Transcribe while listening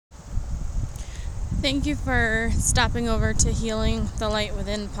Thank you for stopping over to Healing the Light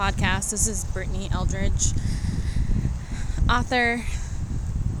Within podcast. This is Brittany Eldridge, author,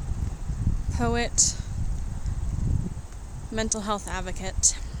 poet, mental health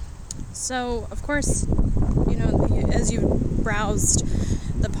advocate. So, of course, as you've browsed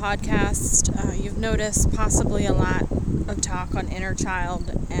the podcast, you've noticed possibly a lot of talk on inner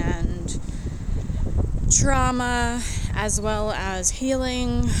child and trauma, as well as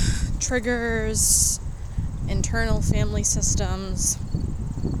healing, triggers, internal family systems.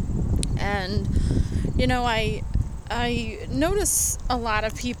 And I notice a lot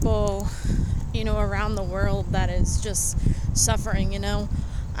of people around the world that is just suffering.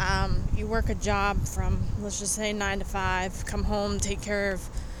 You work a job from, let's just say, 9 to 5, come home, take care of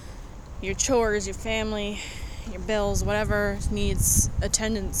your chores, your family, your bills, whatever needs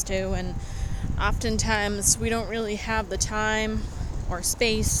attendance to, and oftentimes we don't really have the time or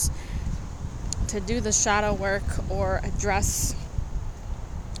space to do the shadow work or address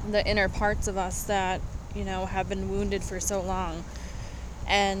the inner parts of us that have been wounded for so long.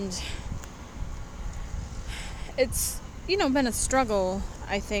 And it's been a struggle,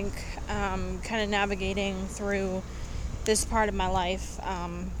 I think, kind of navigating through this part of my life.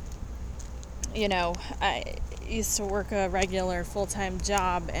 I used to work a regular full-time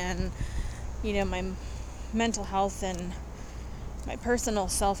job, and my mental health and my personal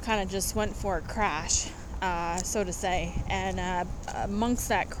self kind of just went for a crash, so to say. And amongst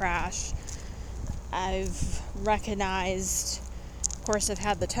that crash, I've recognized, of course I've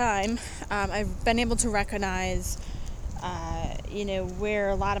had the time, I've been able to recognize where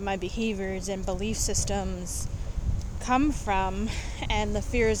a lot of my behaviors and belief systems come from, and the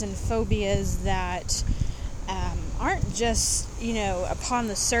fears and phobias that aren't just upon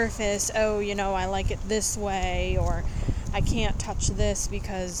the surface. I like it this way, or I can't touch this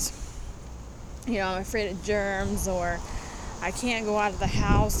because I'm afraid of germs, or I can't go out of the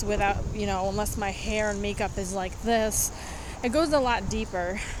house without unless my hair and makeup is like this. It goes a lot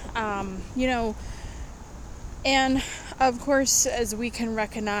deeper, and of course, as we can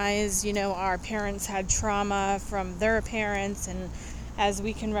recognize, our parents had trauma from their parents, and as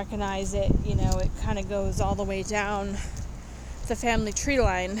we can recognize it, it kind of goes all the way down the family tree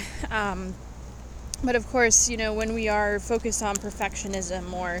line. But of course, when we are focused on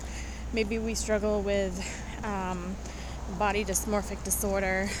perfectionism, or maybe we struggle with body dysmorphic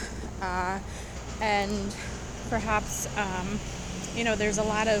disorder, and perhaps, there's a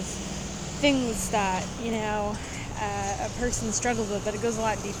lot of things that, a person struggles with, but it goes a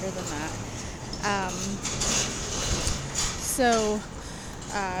lot deeper than that.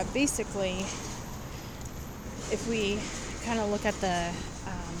 Basically, if we kind of look at the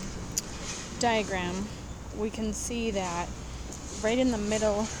diagram, we can see that right in the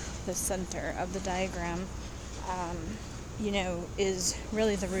middle, the center of the diagram, is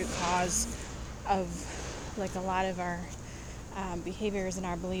really the root cause of a lot of our behaviors and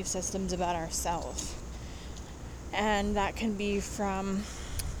our belief systems about ourselves. And that can be from,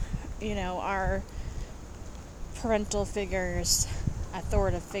 our parental figures,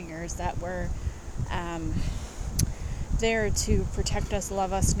 authoritative figures that were there to protect us,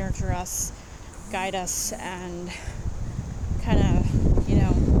 love us, nurture us, guide us, and kind of,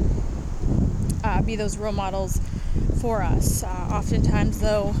 be those role models for us. Oftentimes,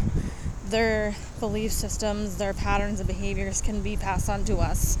 though, their belief systems, their patterns of behaviors can be passed on to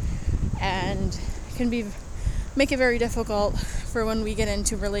us, and can make it very difficult for when we get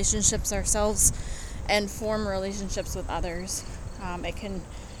into relationships ourselves and form relationships with others. It can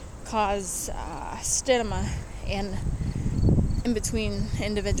cause stigma in between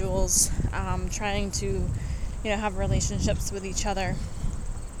individuals trying to have relationships with each other.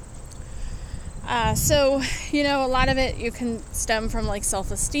 So a lot of it you can stem from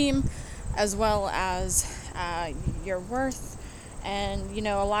self-esteem, as well as your worth. And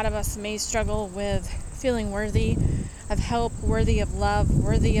a lot of us may struggle with feeling worthy of help, worthy of love,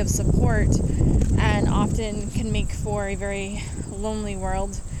 worthy of support, and often can make for a very lonely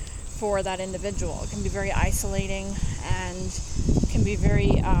world for that individual. It can be very isolating, and can be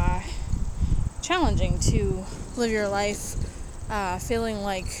very challenging to live your life feeling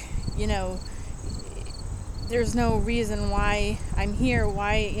like there's no reason why I'm here,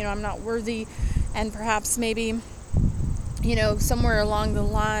 why I'm not worthy. And perhaps maybe somewhere along the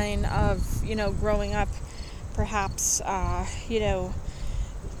line of growing up, perhaps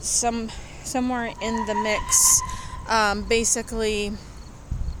somewhere in the mix, basically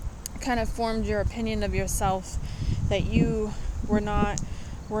kind of formed your opinion of yourself that you were not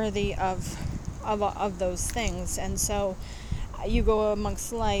worthy of those things. And so you go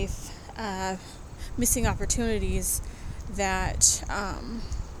amongst life missing opportunities that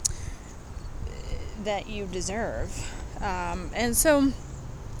that you deserve. And so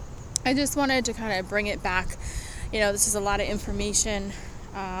I just wanted to kind of bring it back. This is a lot of information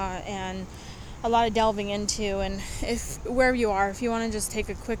and a lot of delving into. And if wherever you are, if you want to just take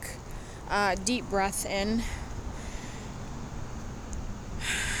a quick deep breath in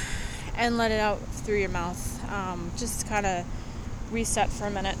and let it out through your mouth, just kind of reset for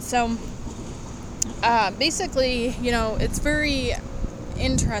a minute. So basically, it's very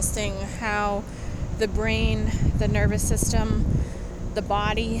interesting how the brain, the nervous system, the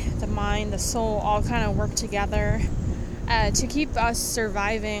body, the mind, the soul all kind of work together to keep us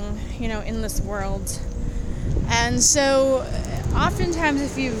surviving, in this world. And so oftentimes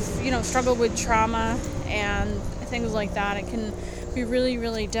if you've, struggled with trauma and things like that, it can be really,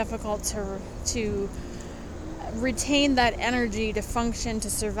 really difficult to retain that energy to function, to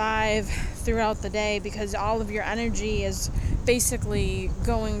survive throughout the day, because all of your energy is basically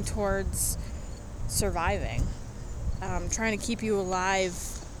going towards surviving, trying to keep you alive.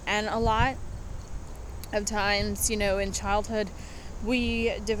 And a lot of times, in childhood,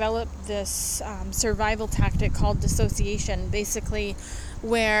 we develop this survival tactic called dissociation, basically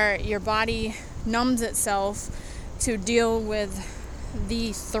where your body numbs itself to deal with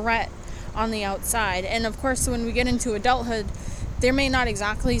the threat on the outside. And of course, when we get into adulthood, there may not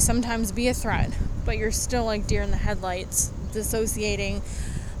exactly sometimes be a threat, but you're still like deer in the headlights, dissociating,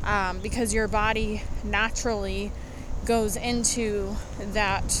 because your body naturally goes into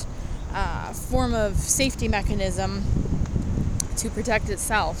that form of safety mechanism to protect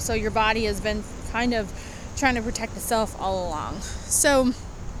itself. So your body has been kind of trying to protect itself all along. So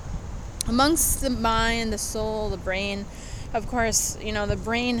amongst the mind, the soul, the brain, of course, the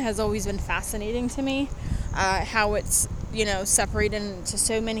brain has always been fascinating to me, how it's, separated into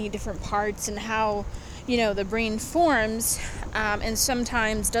so many different parts, and how, the brain forms, and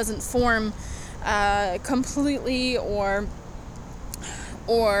sometimes doesn't form completely, or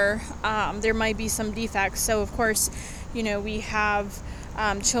there might be some defects. So of course, we have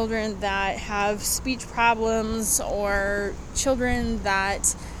children that have speech problems, or children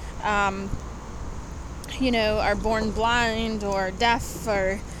that are born blind or deaf,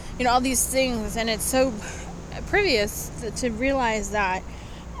 or all these things. And it's so previous to realize that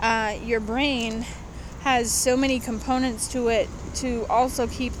your brain has so many components to it to also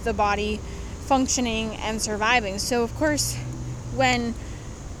keep the body functioning and surviving. So of course, when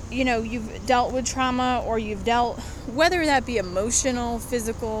you've dealt with trauma, or you've dealt, whether that be emotional,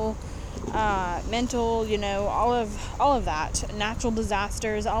 physical, mental, all of that, natural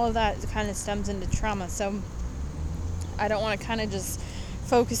disasters, all of that kind of stems into trauma. So I don't want to kind of just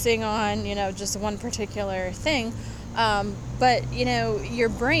focusing on, just one particular thing. But, your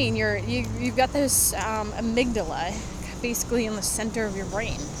brain, you've got this amygdala basically in the center of your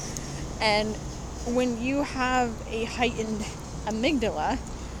brain. And when you have a heightened amygdala,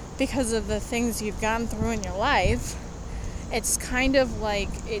 because of the things you've gone through in your life, it's kind of like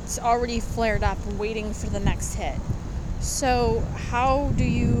it's already flared up waiting for the next hit. So how do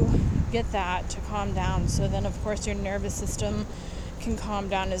you get that to calm down? So then of course your nervous system can calm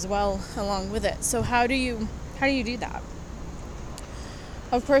down as well along with it. So how do you do that?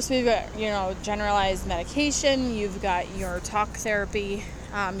 Of course, we've got, generalized medication, you've got your talk therapy,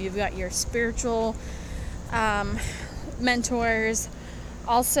 you've got your spiritual mentors.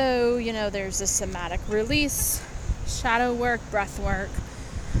 Also, there's the somatic release, shadow work, breath work.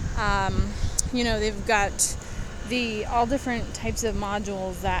 They've got all different types of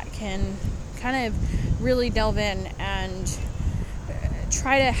modules that can kind of really delve in and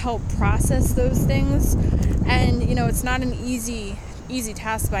try to help process those things. And, it's not an easy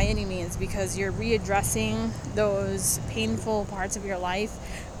task by any means, because you're readdressing those painful parts of your life,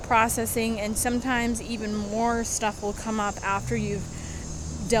 processing, and sometimes even more stuff will come up after you've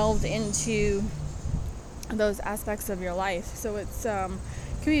delved into those aspects of your life. So it's can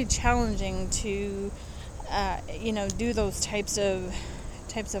be challenging to do those types of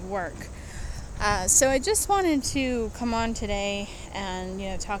work. So I just wanted to come on today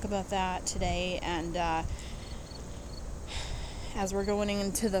and talk about that today. And as we're going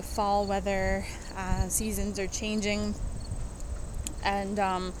into the fall weather, seasons are changing, and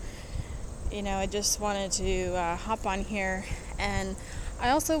I just wanted to hop on here. And I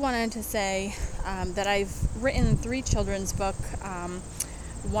also wanted to say that I've written 3 children's books.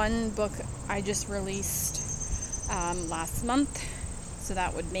 One book I just released last month, so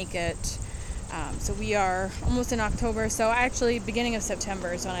that would make it, so we are almost in October, so actually beginning of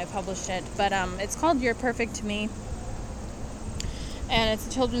September is when I published it. But it's called You're Perfect to Me. And it's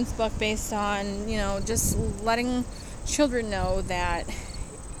a children's book based on, just letting children know that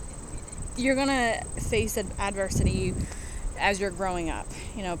you're going to face adversity as you're growing up.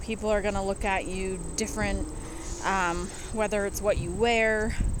 People are going to look at you different, whether it's what you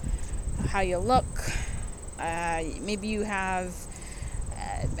wear, how you look, maybe you have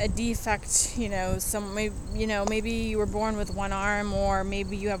a defect, maybe you were born with one arm, or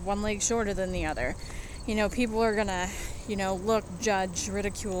maybe you have one leg shorter than the other. People are going to, look, judge,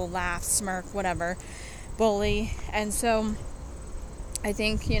 ridicule, laugh, smirk, whatever, bully. And so I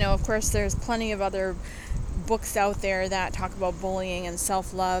think, of course, there's plenty of other books out there that talk about bullying and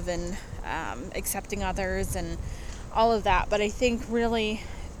self-love and accepting others and all of that. But I think really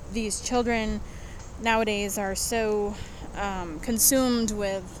these children nowadays are so consumed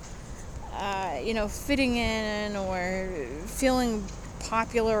with, fitting in or feeling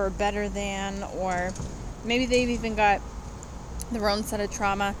popular or better than, or maybe they've even got their own set of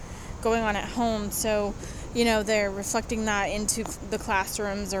trauma going on at home. So, they're reflecting that into the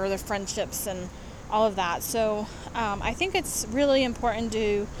classrooms or their friendships and all of that. So I think it's really important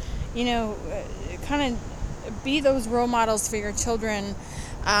to, kind of be those role models for your children,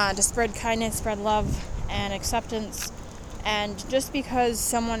 to spread kindness, spread love and acceptance. And just because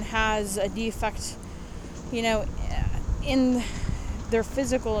someone has a defect, in their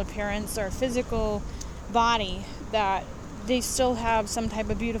physical appearance or physical body, that they still have some type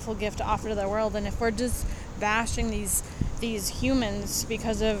of beautiful gift to offer to the world. And if we're just bashing these humans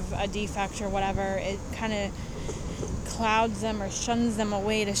because of a defect or whatever, it kind of clouds them or shuns them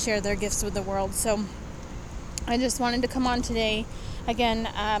away to share their gifts with the world. So I just wanted to come on today. Again,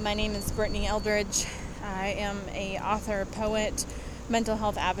 my name is Brittany Eldridge. I am a author, poet, mental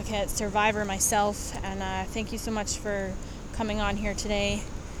health advocate, survivor myself, and thank you so much for coming on here today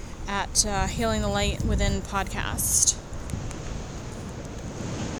at Healing the Light Within podcast.